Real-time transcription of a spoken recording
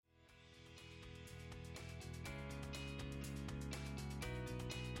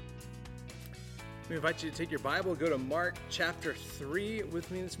We invite you to take your Bible, go to Mark chapter 3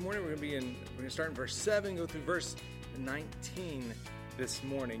 with me this morning. We're going to start in verse 7, go through verse 19 this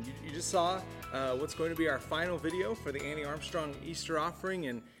morning. You just saw what's going to be our final video for the Annie Armstrong Easter offering.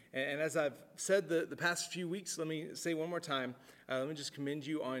 And as I've said the past few weeks, let me say one more time, let me just commend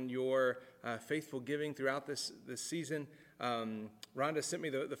you on your faithful giving throughout this season. Rhonda sent me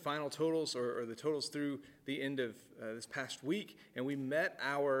the final totals or the totals through the end of this past week, and we met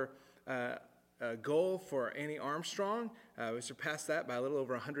our goal for Annie Armstrong. We surpassed that by a little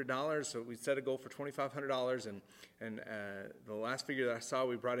over $100, so we set a goal for $2,500, and the last figure that I saw,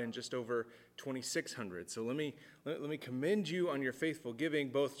 we brought in just over $2,600. So let me commend you on your faithful giving,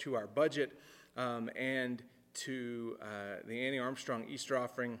 both to our budget and to the Annie Armstrong Easter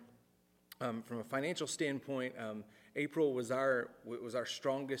offering. From a financial standpoint, April was our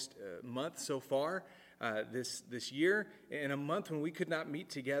strongest month so far this year, in a month when we could not meet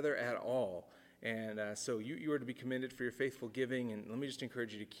together at all. And so you are to be commended for your faithful giving, and let me just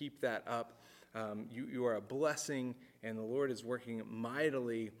encourage you to keep that up. You are a blessing, and the Lord is working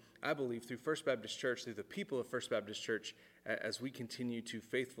mightily, I believe, through First Baptist Church, through the people of First Baptist Church, as we continue to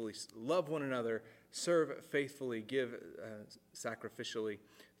faithfully love one another, serve faithfully, give sacrificially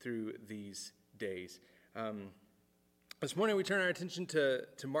through these days. This morning we turn our attention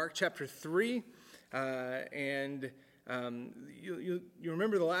to Mark chapter 3, and you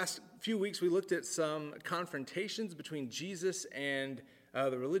remember the last few weeks we looked at some confrontations between Jesus and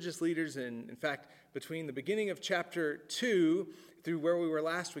the religious leaders, and in fact, between the beginning of chapter 2 through where we were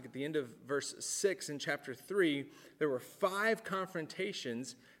last week at the end of verse 6 in chapter 3, there were 5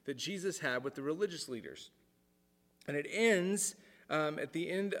 confrontations that Jesus had with the religious leaders. And it ends at the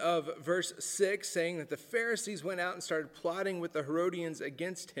end of verse 6 saying that the Pharisees went out and started plotting with the Herodians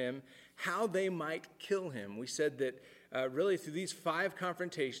against him, how they might kill him. We said that really through these 5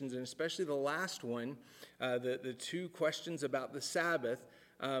 confrontations, and especially the last one, the 2 questions about the Sabbath,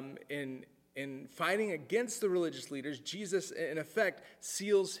 in fighting against the religious leaders, Jesus, in effect,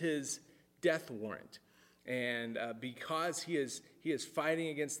 seals his death warrant. And because he is fighting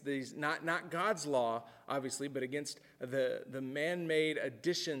against these, not God's law, obviously, but against the man-made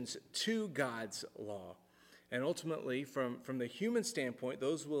additions to God's law. And ultimately, from the human standpoint,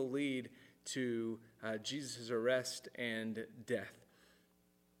 those will lead to Jesus' arrest and death.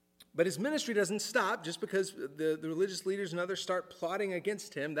 But his ministry doesn't stop just because the religious leaders and others start plotting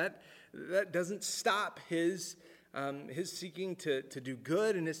against him. That doesn't stop his seeking to do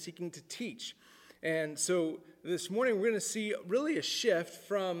good and his seeking to teach. And so this morning we're going to see really a shift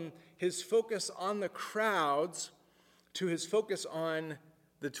from his focus on the crowds to his focus on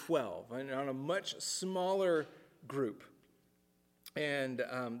the 12, and on a much smaller group. And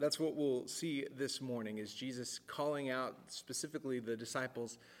that's what we'll see this morning, is Jesus calling out specifically the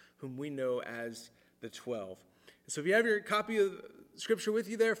disciples whom we know as the 12. So if you have your copy of Scripture with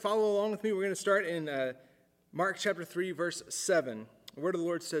you there, follow along with me. We're going to start in Mark chapter 3, verse 7. The word of the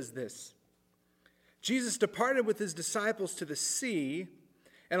Lord says this: Jesus departed with his disciples to the sea,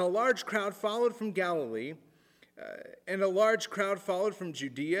 and a large crowd followed from Galilee, and a large crowd followed from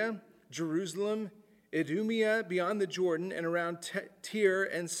Judea, Jerusalem, Idumea, beyond the Jordan, and around Tyre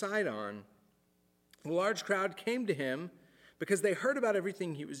and Sidon. The large crowd came to him because they heard about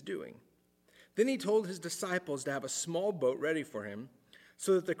everything he was doing. Then he told his disciples to have a small boat ready for him,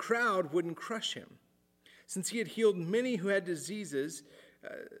 so that the crowd wouldn't crush him. Since he had healed many who had diseases,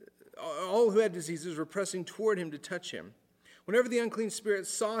 all who had diseases were pressing toward him to touch him. Whenever the unclean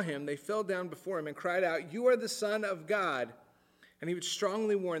spirits saw him, they fell down before him and cried out, "You are the Son of God." And he would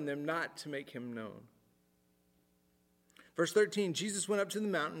strongly warn them not to make him known. Verse 13, Jesus went up to the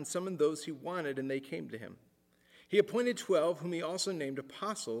mountain and summoned those he wanted, and they came to him. He appointed 12, whom he also named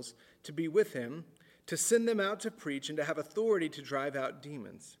apostles, to be with him, to send them out to preach and to have authority to drive out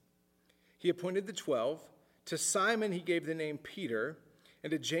demons. He appointed the 12. To Simon he gave the name Peter,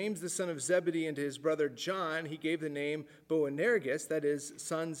 and to James the son of Zebedee and to his brother John he gave the name Boanerges, that is,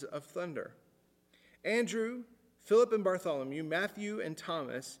 sons of thunder. Andrew, Philip and Bartholomew, Matthew and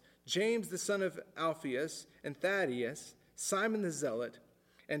Thomas, James the son of Alphaeus and Thaddeus, Simon the Zealot,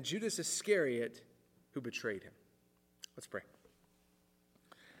 and Judas Iscariot, who betrayed him. Let's pray.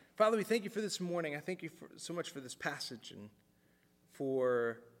 Father, we thank you for this morning. I thank you so much for this passage and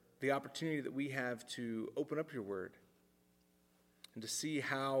for the opportunity that we have to open up your word and to see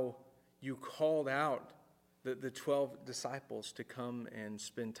how you called out the 12 disciples to come and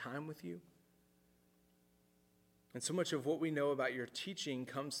spend time with you. And so much of what we know about your teaching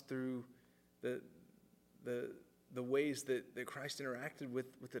comes through the ways that Christ interacted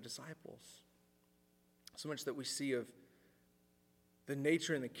with the disciples. So much that we see of the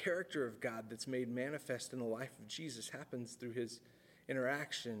nature and the character of God that's made manifest in the life of Jesus happens through his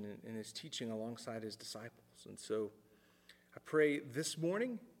interaction and his teaching alongside his disciples. And so I pray this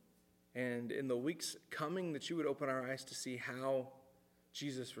morning and in the weeks coming that you would open our eyes to see how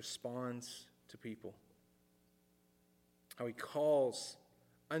Jesus responds to people, how he calls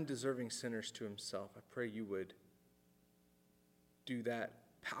undeserving sinners to himself. I pray you would do that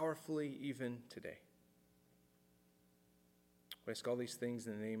powerfully even today. We ask all these things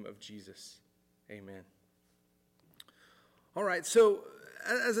in the name of Jesus. Amen. All right, so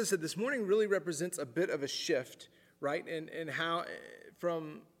as I said, this morning really represents a bit of a shift, right? And how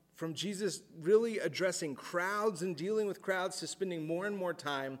from Jesus really addressing crowds and dealing with crowds to spending more and more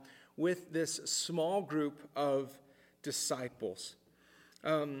time with this small group of disciples.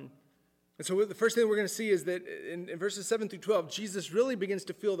 And so the first thing we're going to see is that in verses 7 through 12, Jesus really begins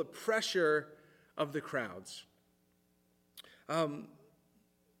to feel the pressure of the crowds.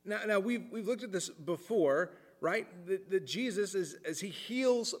 Now we've looked at this before, right? That Jesus, as he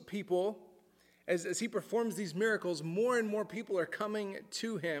heals people, as he performs these miracles, more and more people are coming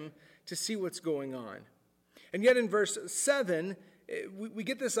to him to see what's going on. And yet in verse 7, we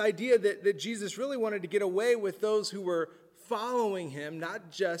get this idea that Jesus really wanted to get away with those who were following him, not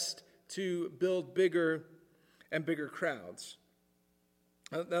just to build bigger and bigger crowds.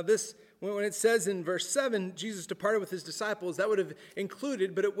 Now this, when it says in verse 7, Jesus departed with his disciples, that would have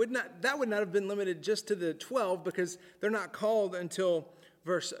included, but that would not have been limited just to the 12, because they're not called until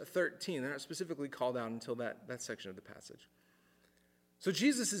verse 13. They're not specifically called out until that section of the passage. So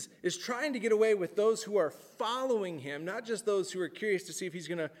Jesus is trying to get away with those who are following him, not just those who are curious to see if he's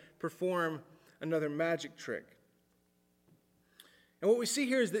going to perform another magic trick. And what we see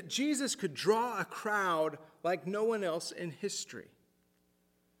here is that Jesus could draw a crowd like no one else in history.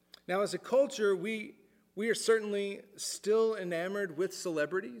 Now, as a culture, we are certainly still enamored with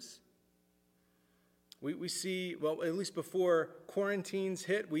celebrities. We see, well, at least before quarantines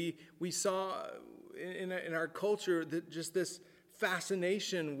hit, we saw in our culture that just this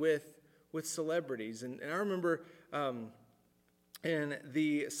fascination with celebrities. And I remember in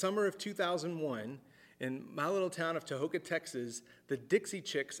the summer of 2001, in my little town of Tahoka, Texas, the Dixie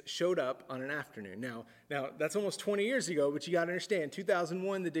Chicks showed up on an afternoon. Now that's almost 20 years ago, but you got to understand,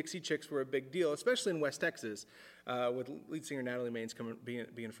 2001, the Dixie Chicks were a big deal, especially in West Texas, with lead singer Natalie Maines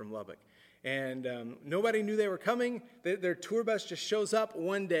being from Lubbock. And nobody knew they were coming. Their tour bus just shows up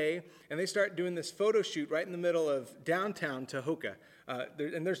one day, and they start doing this photo shoot right in the middle of downtown Tahoka.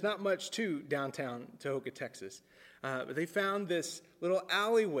 And there's not much to downtown Tahoka, Texas. But they found this little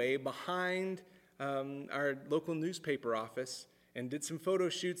alleyway behind our local newspaper office and did some photo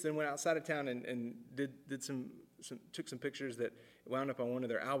shoots, then went outside of town and took some pictures that wound up on one of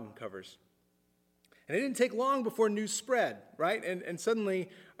their album covers. And it didn't take long before news spread, right? And suddenly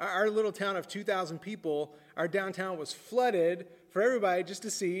our little town of 2,000 people, our downtown was flooded for everybody just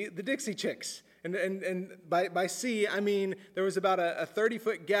to see the Dixie Chicks. And by see, I mean there was about a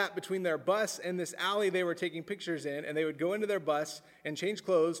 30-foot gap between their bus and this alley they were taking pictures in, and they would go into their bus and change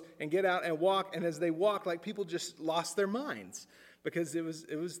clothes and get out and walk, and as they walked, like people just lost their minds because it was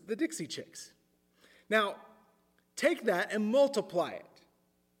the Dixie Chicks. Now, take that and multiply it.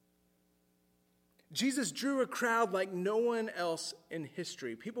 Jesus drew a crowd like no one else in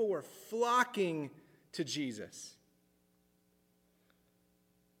history. People were flocking to Jesus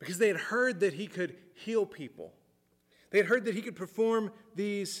because they had heard that he could heal people. They had heard that he could perform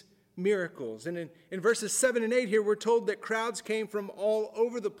these miracles. And in verses 7 and 8 here, we're told that crowds came from all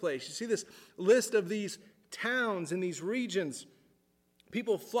over the place. You see this list of these towns and these regions.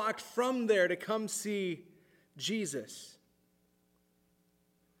 People flocked from there to come see Jesus.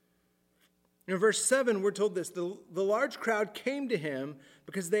 In verse 7, we're told this, the large crowd came to him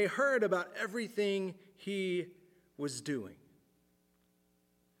because they heard about everything he was doing.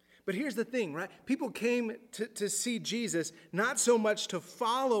 But here's the thing, right? People came to see Jesus not so much to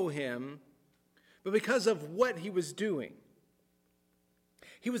follow him, but because of what he was doing.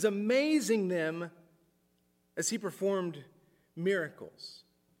 He was amazing them as he performed miracles.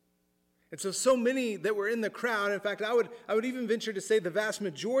 And so many that were in the crowd, in fact, I would even venture to say the vast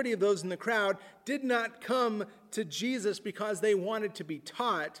majority of those in the crowd did not come to Jesus because they wanted to be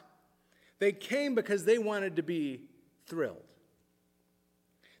taught. They came because they wanted to be thrilled.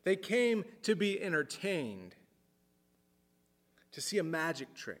 They came to be entertained, to see a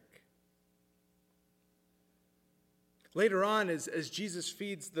magic trick. Later on, as Jesus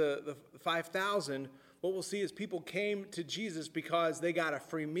feeds the 5,000, what we'll see is people came to Jesus because they got a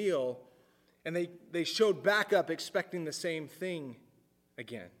free meal, and they showed back up expecting the same thing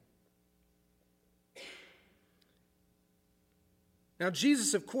again. Now,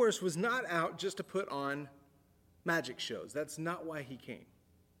 Jesus, of course, was not out just to put on magic shows. That's not why he came.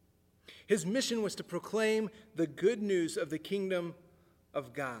 His mission was to proclaim the good news of the kingdom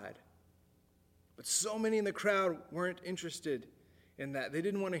of God. But so many in the crowd weren't interested in that. They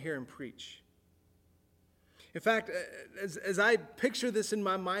didn't want to hear him preach. In fact, as I picture this in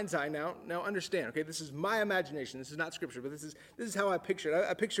my mind's eye now understand, okay, this is my imagination. This is not scripture, but this is how I picture it.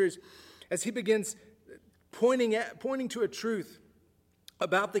 I picture it as he begins pointing to a truth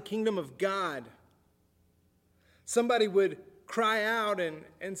about the kingdom of God. Somebody would cry out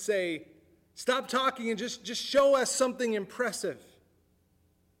and say, "Stop talking and just show us something impressive."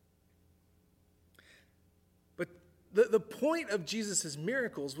 But the point of Jesus'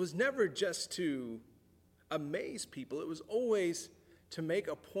 miracles was never just to amaze people. It was always to make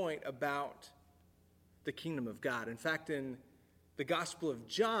a point about the kingdom of God. In fact, in the Gospel of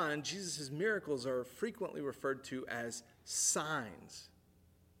John, Jesus' miracles are frequently referred to as signs.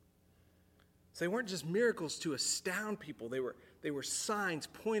 So they weren't just miracles to astound people. They were signs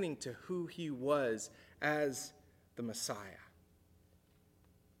pointing to who he was as the Messiah.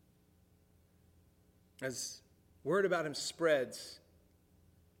 As word about him spreads,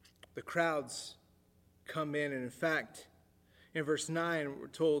 the crowds come in. And in fact, in verse 9, we're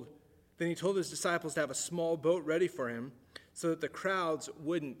told, then he told his disciples to have a small boat ready for him so that the crowds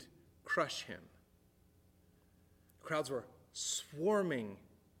wouldn't crush him. The crowds were swarming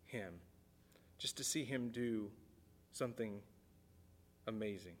him just to see him do something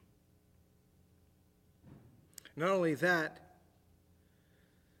amazing. Not only that,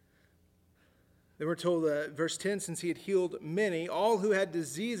 they were told, verse 10, since he had healed many, all who had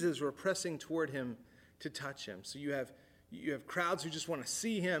diseases were pressing toward him to touch him. So you have crowds who just want to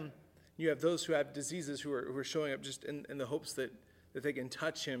see him. You have those who have diseases who are showing up just in the hopes that they can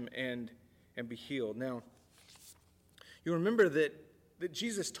touch him and be healed. Now, you remember that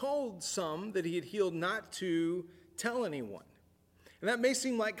Jesus told some that he had healed not to tell anyone. And that may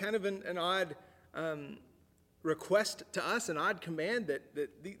seem like kind of an odd request to us, an odd command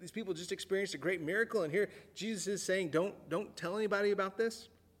that these people just experienced a great miracle, and here Jesus is saying, don't tell anybody about this.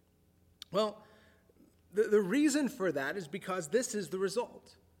 Well, the reason for that is because this is the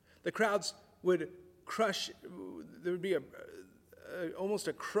result. The crowds would crush, there would be almost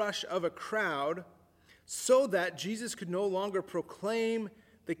a crush of a crowd, so that Jesus could no longer proclaim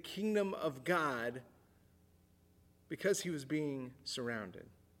the kingdom of God because he was being surrounded.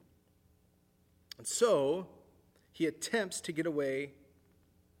 And so he attempts to get away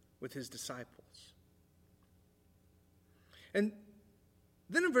with his disciples. And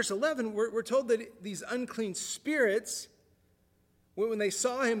then in verse 11, we're told that these unclean spirits, when they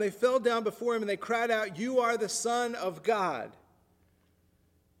saw him, they fell down before him and they cried out, "You are the Son of God."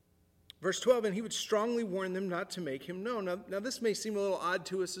 Verse 12, and he would strongly warn them not to make him known. Now this may seem a little odd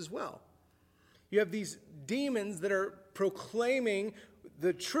to us as well. You have these demons that are proclaiming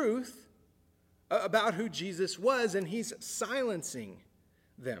the truth about who Jesus was, and he's silencing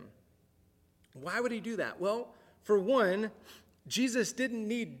them. Why would he do that? Well, for one, Jesus didn't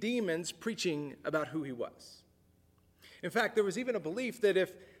need demons preaching about who he was. In fact, there was even a belief that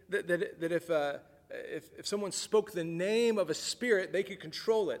if someone spoke the name of a spirit, they could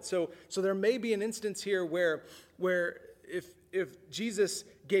control it. So there may be an instance here where if Jesus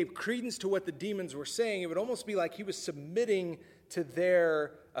gave credence to what the demons were saying, it would almost be like he was submitting to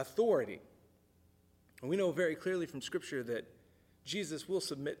their authority. And we know very clearly from Scripture that Jesus will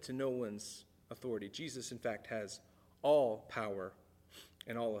submit to no one's authority. Jesus, in fact, has all power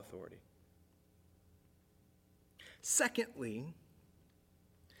and all authority. Secondly,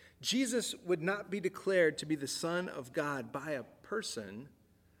 Jesus would not be declared to be the Son of God by a person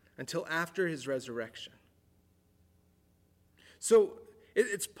until after his resurrection. So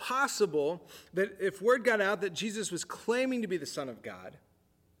it's possible that if word got out that Jesus was claiming to be the Son of God,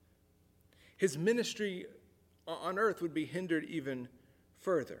 his ministry on earth would be hindered even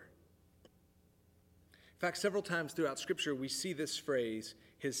further. In fact, several times throughout Scripture, we see this phrase,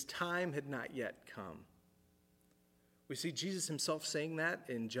 his time had not yet come. We see Jesus himself saying that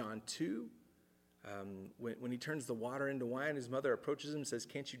in John 2. When he turns the water into wine, his mother approaches him and says,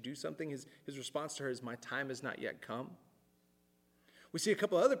 "Can't you do something?" His response to her is, "My time has not yet come." We see a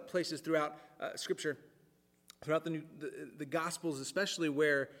couple other places throughout Scripture, throughout the Gospels especially,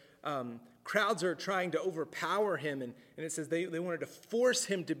 where crowds are trying to overpower him, and it says they wanted to force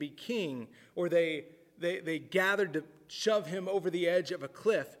him to be king, or they gathered to shove him over the edge of a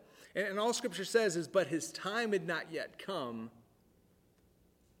cliff. And all Scripture says is, but his time had not yet come.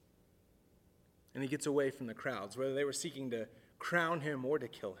 And he gets away from the crowds, whether they were seeking to crown him or to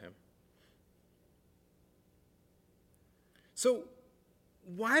kill him. So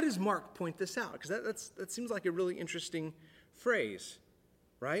why does Mark point this out? Because that seems like a really interesting phrase,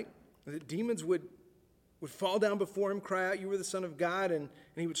 right? The demons would fall down before him, cry out, "You are the Son of God," and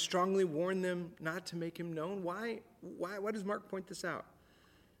he would strongly warn them not to make him known. Why does Mark point this out?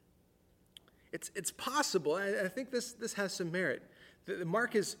 It's possible, I think this has some merit, that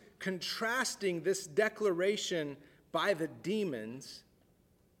Mark is contrasting this declaration by the demons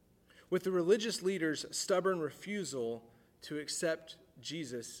with the religious leaders' stubborn refusal to accept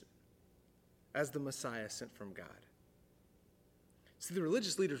Jesus as the Messiah sent from God. See, the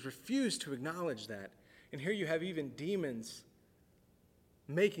religious leaders refused to acknowledge that. And here you have even demons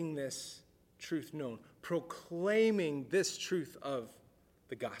making this truth known, proclaiming this truth of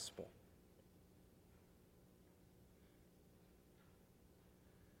the gospel.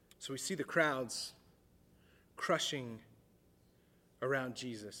 So we see the crowds crushing around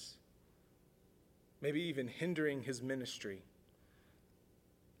Jesus, maybe even hindering his ministry.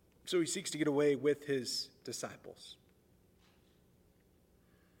 So he seeks to get away with his disciples.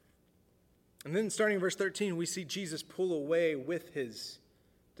 And then starting in verse 13, we see Jesus pull away with his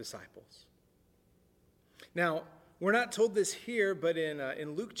disciples. Now, we're not told this here, but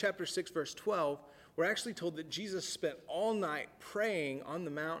in Luke chapter 6, verse 12, we're actually told that Jesus spent all night praying on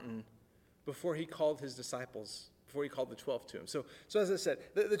the mountain before he called his disciples, before he called the 12 to him. So as I said,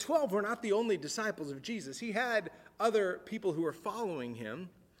 the 12 were not the only disciples of Jesus. He had other people who were following him.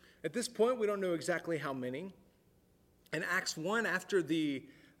 At this point, we don't know exactly how many. In Acts 1, after the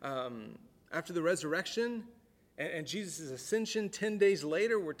resurrection and Jesus' ascension, 10 days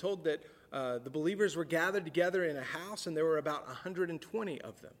later, we're told that the believers were gathered together in a house, and there were about 120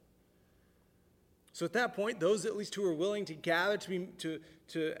 of them. So at that point, those at least who were willing to gather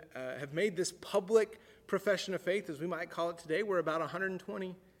to have made this public profession of faith, as we might call it today, were about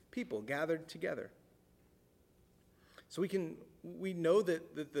 120 people gathered together. So we know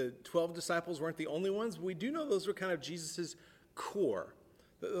that the 12 disciples weren't the only ones, but we do know those were kind of Jesus' core.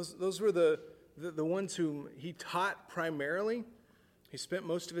 Those were the ones whom he taught primarily, he spent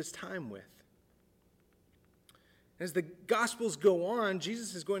most of his time with. As the Gospels go on,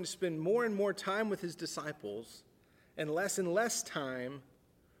 Jesus is going to spend more and more time with his disciples and less time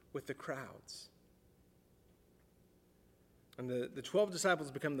with the crowds. And the 12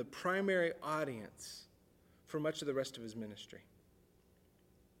 disciples become the primary audience for much of the rest of his ministry.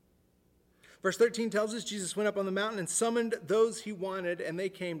 Verse 13 tells us Jesus went up on the mountain and summoned those he wanted, and they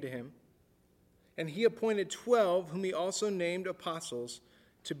came to him. And he appointed 12, whom he also named apostles,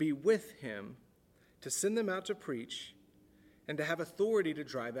 to be with him, to send them out to preach, and to have authority to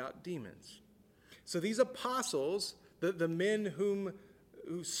drive out demons. So these apostles, the men who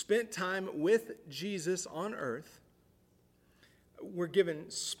spent time with Jesus on earth, were given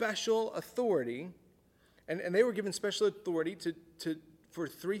special authority, and they were given special authority for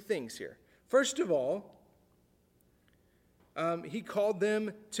three things here. First of all, he called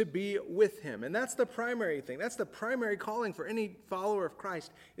them to be with him. And that's the primary thing. That's the primary calling for any follower of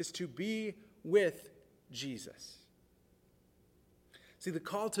Christ, is to be with Jesus. See, the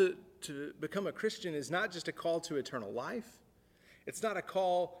call to become a Christian is not just a call to eternal life. It's not a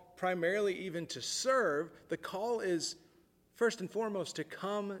call primarily even to serve. The call is first and foremost to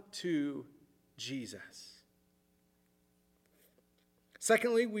come to Jesus.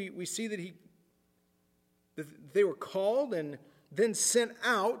 Secondly, we see that they were called and then sent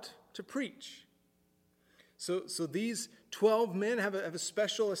out to preach. So these 12 men have a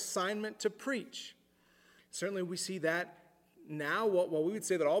special assignment to preach. Certainly we see that now. While we would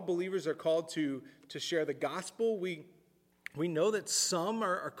say that all believers are called to share the gospel, we know that some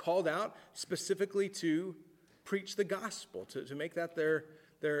are called out specifically to preach the gospel, to make that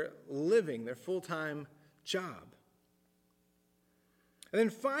their living, their full-time job. And then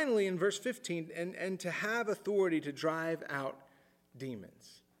finally in verse 15, and to have authority to drive out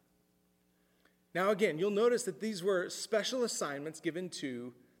demons. Now again, you'll notice that these were special assignments given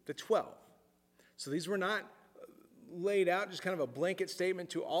to the 12. So these were not laid out just kind of a blanket statement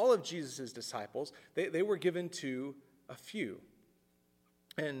to all of Jesus' disciples. They were given to a few.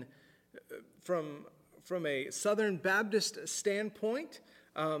 And from a Southern Baptist standpoint,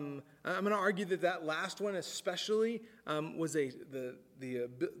 I'm going to argue that last one especially was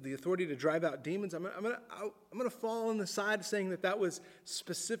the authority to drive out demons. I'm going to fall on the side of saying that was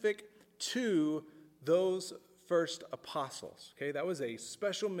specific to those first apostles. Okay, that was a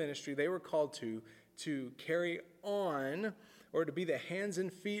special ministry they were called to carry on, or to be the hands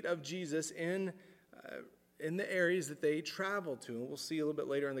and feet of Jesus in the areas that they traveled to. And we'll see a little bit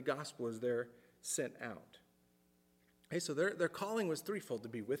later in the gospel as they're sent out. Okay, so their calling was threefold: to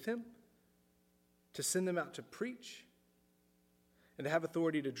be with him, to send them out to preach, and to have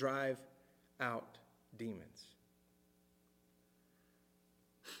authority to drive out demons.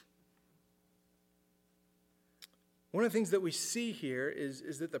 One of the things that we see here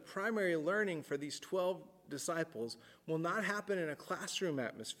is that the primary learning for these 12 disciples will not happen in a classroom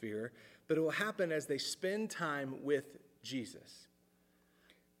atmosphere, but it will happen as they spend time with Jesus.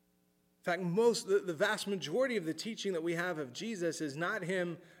 In fact, the vast majority of the teaching that we have of Jesus is not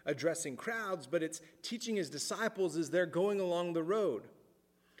him addressing crowds, but it's teaching his disciples as they're going along the road.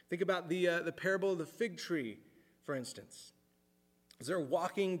 Think about the parable of the fig tree, for instance. As they're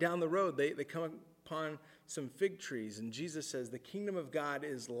walking down the road, they come upon some fig trees, and Jesus says, the kingdom of God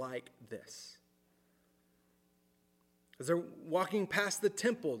is like this. As they're walking past the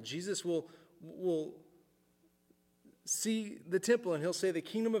temple, Jesus will see the temple, and he'll say, the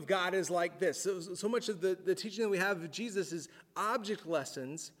kingdom of God is like this. So much of the teaching that we have of Jesus is object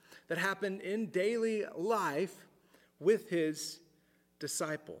lessons that happen in daily life with his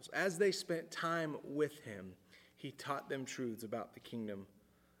disciples. As they spent time with him, he taught them truths about the kingdom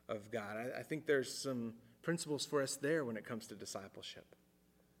of God. I think there's some principles for us there when it comes to discipleship.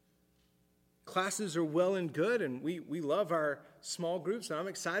 Classes are well and good, and we love our small groups, and I'm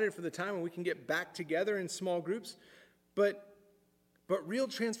excited for the time when we can get back together in small groups. But real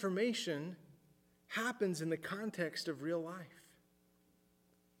transformation happens in the context of real life.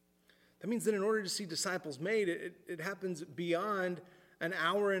 That means that in order to see disciples made, it happens beyond an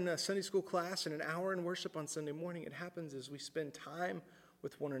hour in a Sunday school class and an hour in worship on Sunday morning. It happens as we spend time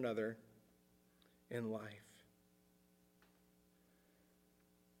with one another in life.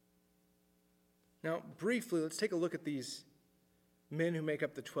 Now, briefly, let's take a look at these men who make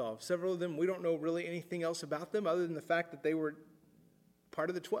up the 12. Several of them, we don't know really anything else about them other than the fact that they were part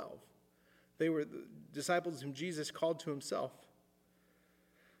of the 12. They were the disciples whom Jesus called to himself.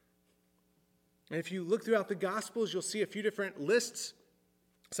 And if you look throughout the Gospels, you'll see a few different lists.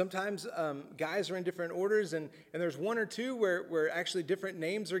 Sometimes guys are in different orders, and there's one or two where actually different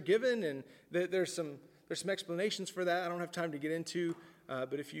names are given, and there's some explanations for that I don't have time to get into,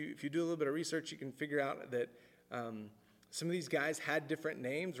 but if you do a little bit of research, you can figure out that some of these guys had different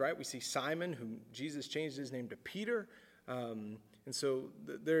names, right? We see Simon, whom Jesus changed his name to Peter, and so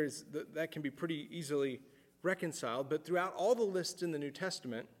that can be pretty easily reconciled. But throughout all the lists in the New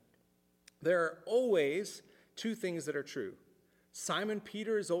Testament, there are always two things that are true. Simon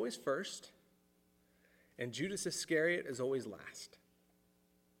Peter is always first, and Judas Iscariot is always last.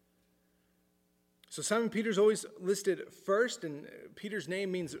 So Simon Peter's always listed first, and Peter's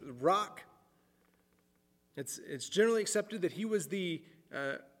name means rock. It's generally accepted that he was the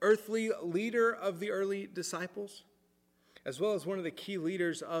earthly leader of the early disciples, as well as one of the key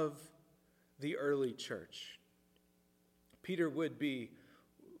leaders of the early church. Peter would be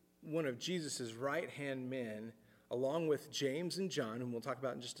one of Jesus' right-hand men, along with James and John, whom we'll talk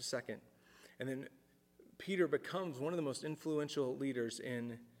about in just a second. And then Peter becomes one of the most influential leaders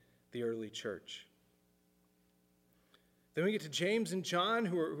in the early church. Then we get to James and John,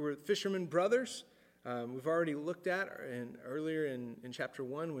 who are fishermen brothers. We've already looked at earlier in chapter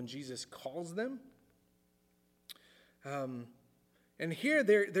 1 when Jesus calls them. And here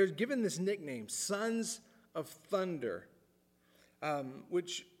they're given this nickname, Sons of Thunder,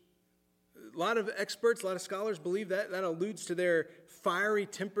 which a lot of experts, a lot of scholars believe that alludes to their fiery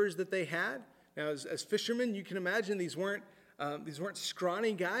tempers that they had. Now, as fishermen, you can imagine these weren't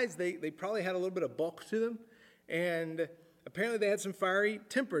scrawny guys. They probably had a little bit of bulk to them, and apparently they had some fiery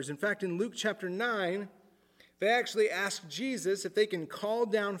tempers. In fact, in Luke chapter 9, they actually asked Jesus if they can call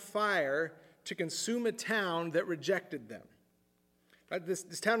down fire to consume a town that rejected them. Right?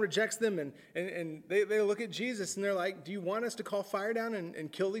 This town rejects them, and they look at Jesus, and they're like, do you want us to call fire down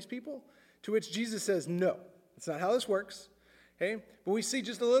and kill these people? To which Jesus says, no, that's not how this works. Okay? But we see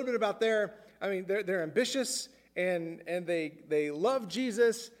just a little bit about they're ambitious, and they love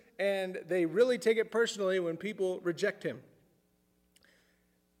Jesus, and they really take it personally when people reject him.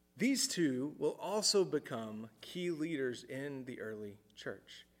 These two will also become key leaders in the early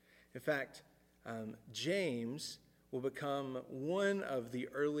church. In fact, James will become one of the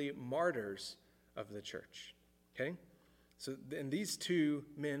early martyrs of the church. Okay? So, and these two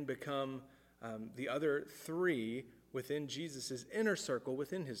men become the other three within Jesus' inner circle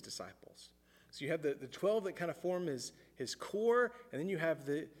within his disciples. So you have the 12 that kind of form his core, and then you have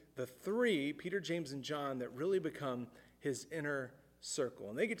the three, Peter, James, and John, that really become his inner circle.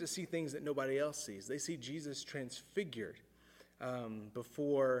 And they get to see things that nobody else sees. They see Jesus transfigured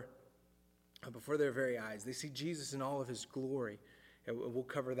before their very eyes. They see Jesus in all of his glory. And we'll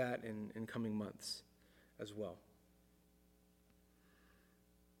cover that in coming months as well.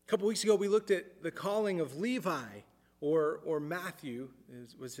 A couple weeks ago, we looked at the calling of Levi, or Matthew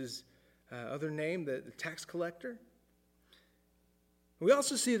was his other name, the tax collector. We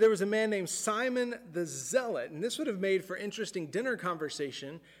also see there was a man named Simon the Zealot, and this would have made for interesting dinner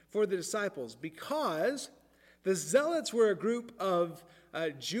conversation for the disciples because the Zealots were a group of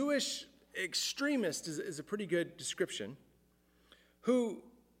Jewish extremists, is a pretty good description, who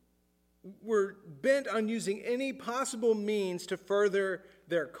were bent on using any possible means to further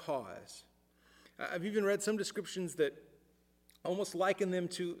their cause. I've even read some descriptions that almost liken them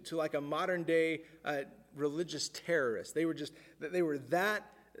to like a modern day religious terrorist. They're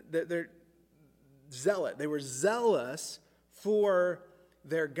zealot. They were zealous for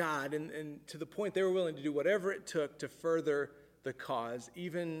their God, and to the point they were willing to do whatever it took to further the cause,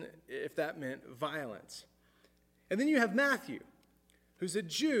 even if that meant violence. And then you have Matthew, who's a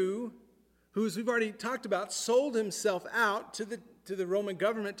Jew who, as we've already talked about, sold himself out to the Roman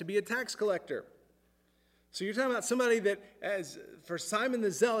government to be a tax collector. So you're talking about somebody that, as for Simon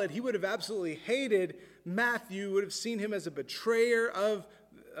the Zealot, he would have absolutely hated Matthew, would have seen him as a betrayer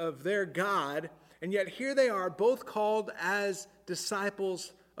of their God, and yet here they are, both called as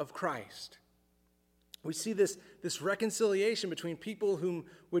disciples of Christ. We see this reconciliation between people who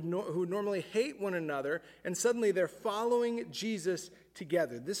normally hate one another, and suddenly they're following Jesus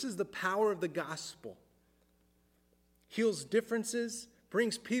together. This is the power of the gospel. Heals differences,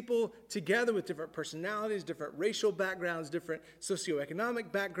 brings people together with different personalities, different racial backgrounds, different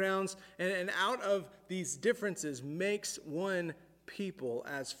socioeconomic backgrounds, and out of these differences makes one people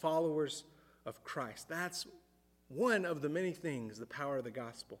as followers of Christ. That's one of the many things the power of the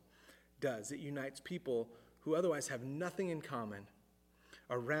gospel does. It unites people who otherwise have nothing in common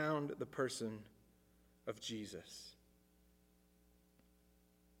around the person of Jesus.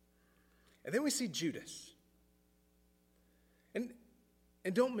 And then we see Judas.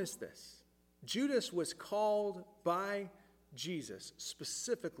 And don't miss this. Judas was called by Jesus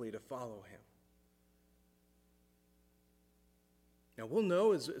specifically to follow him. Now we'll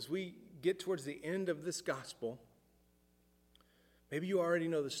know as we get towards the end of this gospel, maybe you already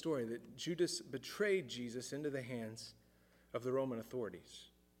know the story, that Judas betrayed Jesus into the hands of the Roman authorities.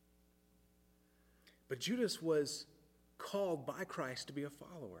 But Judas was called by Christ to be a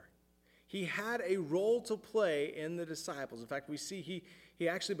follower. He had a role to play in the disciples. In fact, we see he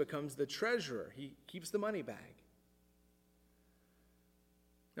actually becomes the treasurer. He keeps the money bag.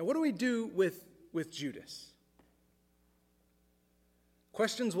 Now, what do we do with Judas?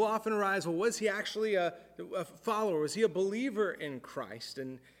 Questions will often arise, well, was he actually a follower? Was he a believer in Christ?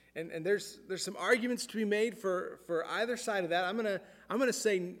 And there's some arguments to be made for either side of that. I'm gonna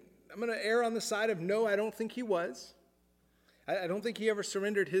err on the side of no, I don't think he was. I don't think he ever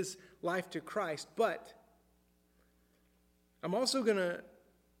surrendered his life to Christ, but I'm also going to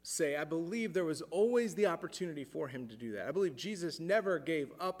say I believe there was always the opportunity for him to do that. I believe Jesus never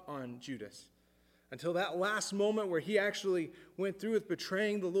gave up on Judas until that last moment where he actually went through with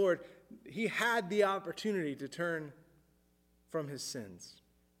betraying the Lord. He had the opportunity to turn from his sins.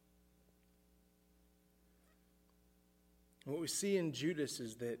 And what we see in Judas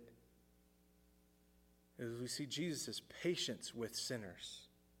is that as we see Jesus' patience with sinners,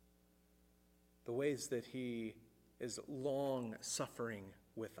 the ways that he is long suffering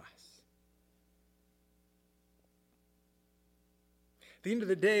with us. At the end of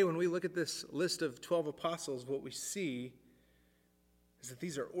the day, when we look at this list of 12 apostles, what we see is that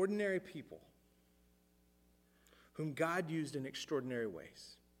these are ordinary people whom God used in extraordinary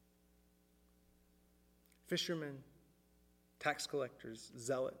ways. Fishermen, tax collectors,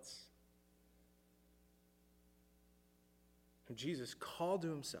 zealots, whom Jesus called to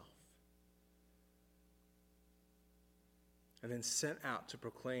himself and then sent out to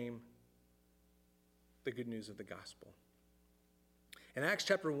proclaim the good news of the gospel. In Acts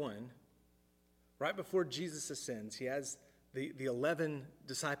chapter 1, right before Jesus ascends, he has the 11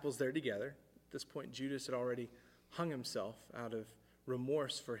 disciples there together. At this point, Judas had already hung himself out of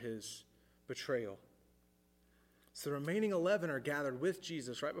remorse for his betrayal. So the remaining 11 are gathered with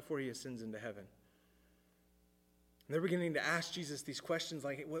Jesus right before he ascends into heaven. And they're beginning to ask Jesus these questions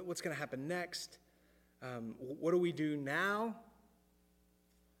like, what's going to happen next? What do we do now?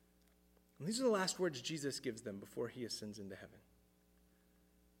 And these are the last words Jesus gives them before he ascends into heaven.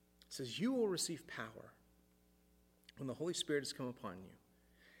 It says, you will receive power when the Holy Spirit has come upon you,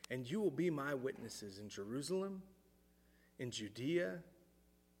 and you will be my witnesses in Jerusalem, in Judea,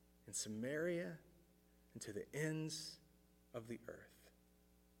 in Samaria, and to the ends of the earth.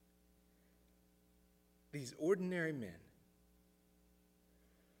 These ordinary men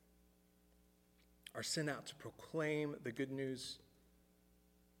are sent out to proclaim the good news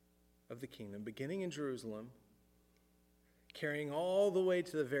of the kingdom, beginning in Jerusalem carrying all the way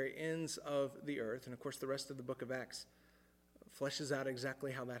to the very ends of the earth. And of course, the rest of the book of Acts fleshes out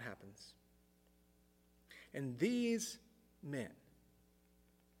exactly how that happens. And these men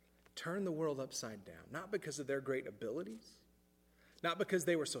turn the world upside down, not because of their great abilities, not because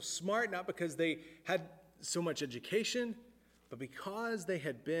they were so smart, not because they had so much education, but because they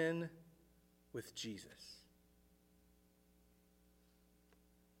had been with Jesus.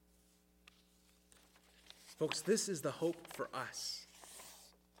 Folks, this is the hope for us.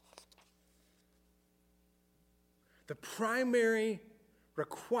 The primary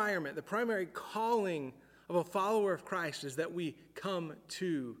requirement, the primary calling of a follower of Christ is that we come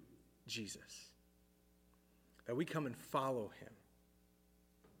to Jesus, that we come and follow him.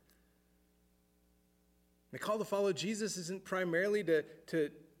 The call to follow Jesus isn't primarily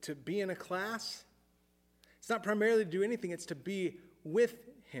to be in a class. It's not primarily to do anything. It's to be with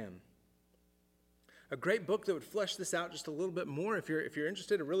him. A great book that would flesh this out just a little bit more, if you're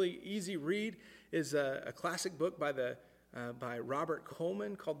interested, a really easy read, is a classic book by Robert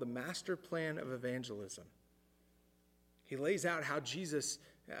Coleman called The Master Plan of Evangelism. He lays out how Jesus,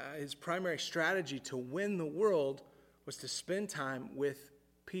 his primary strategy to win the world was to spend time with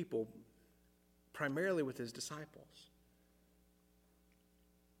people, primarily with his disciples.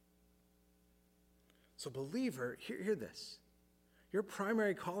 So believer, hear this. Your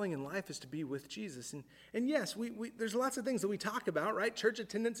primary calling in life is to be with Jesus. And yes, there's lots of things that we talk about, right? Church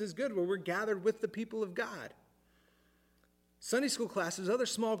attendance is good, where we're gathered with the people of God. Sunday school classes, other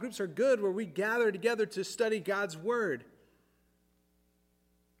small groups are good, where we gather together to study God's word.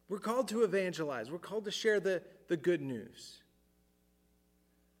 We're called to evangelize. We're called to share the good news.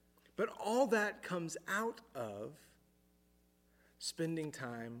 But all that comes out of spending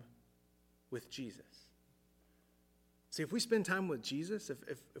time with Jesus. See, if we spend time with Jesus,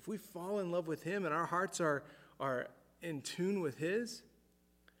 if we fall in love with him and our hearts are in tune with his,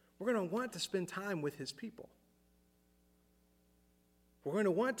 we're going to want to spend time with his people. We're going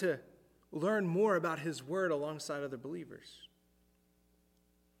to want to learn more about his word alongside other believers.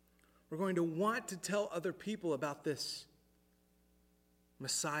 We're going to want to tell other people about this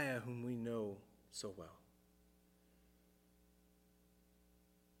Messiah whom we know so well.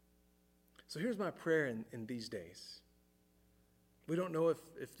 So here's my prayer in these days. We don't know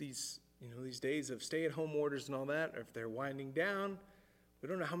if these days of stay-at-home orders and all that, or if they're winding down. We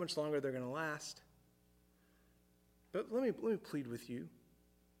don't know how much longer they're going to last. But let me plead with you.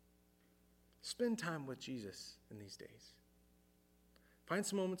 Spend time with Jesus in these days. Find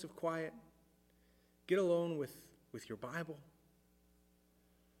some moments of quiet. Get alone with your Bible.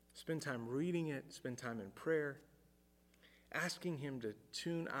 Spend time reading it. Spend time in prayer. Asking him to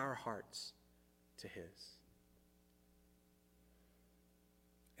tune our hearts to his.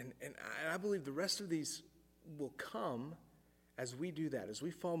 And I believe the rest of these will come as we do that, as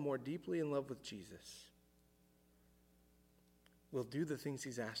we fall more deeply in love with Jesus. We'll do the things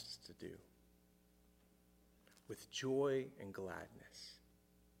he's asked us to do with joy and gladness.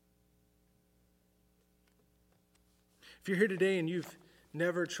 If you're here today and you've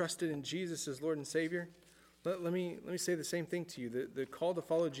never trusted in Jesus as Lord and Savior, let me say the same thing to you. The call to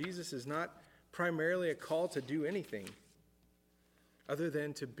follow Jesus is not primarily a call to do anything other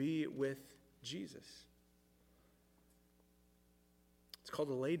than to be with Jesus. It's called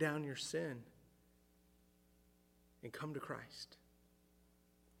to lay down your sin and come to Christ.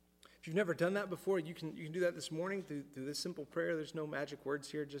 If you've never done that before, you can do that this morning through this simple prayer. There's no magic words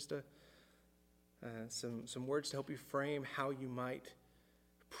here, just some words to help you frame how you might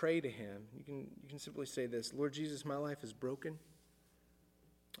pray to him. You can simply say this: Lord Jesus, my life is broken.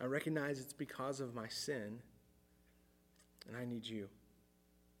 I recognize it's because of my sin, and I need you.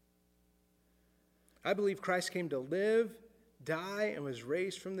 I believe Christ came to live, die, and was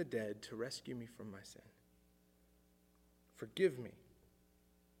raised from the dead to rescue me from my sin. Forgive me.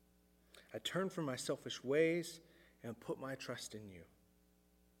 I turn from my selfish ways and put my trust in you.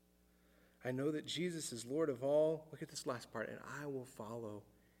 I know that Jesus is Lord of all. Look at this last part. And I will follow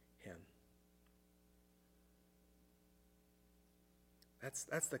him.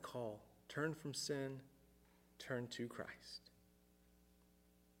 That's the call. Turn from sin. Turn to Christ.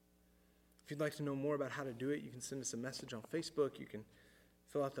 If you'd like to know more about how to do it, you can send us a message on Facebook. You can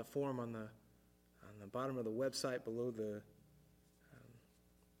fill out the form on the bottom of the website below the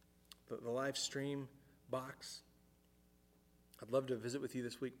live stream box. I'd love to visit with you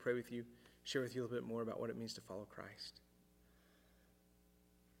this week, pray with you, share with you a little bit more about what it means to follow Christ.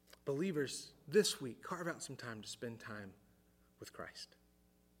 Believers, this week, carve out some time to spend time with Christ.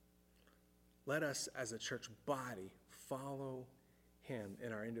 Let us, as a church body, follow him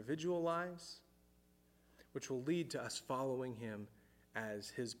in our individual lives, which will lead to us following him as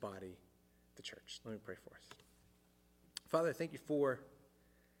his body, the church. Let me pray for us. Father, thank you for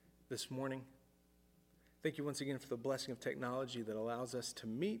this morning. Thank you once again for the blessing of technology that allows us to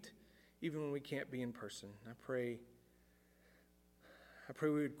meet even when we can't be in person. I pray we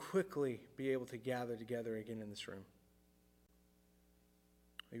would quickly be able to gather together again in this room.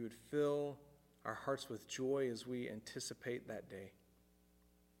 We would fill our hearts with joy as we anticipate that day.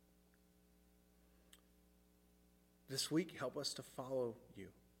 This week, help us to follow you.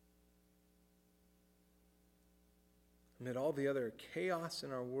 Amid all the other chaos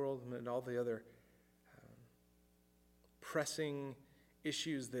in our world, amid all the other pressing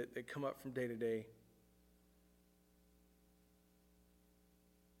issues that come up from day to day,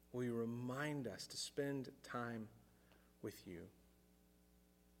 will you remind us to spend time with you,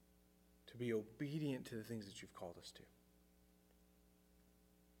 to be obedient to the things that you've called us to.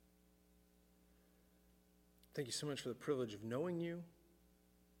 Thank you so much for the privilege of knowing you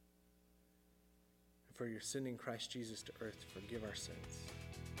and for your sending Christ Jesus to earth to forgive our sins,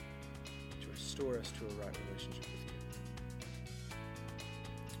 to restore us to a right relationship with you.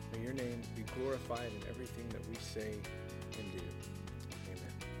 May your name be glorified in everything that we say and do.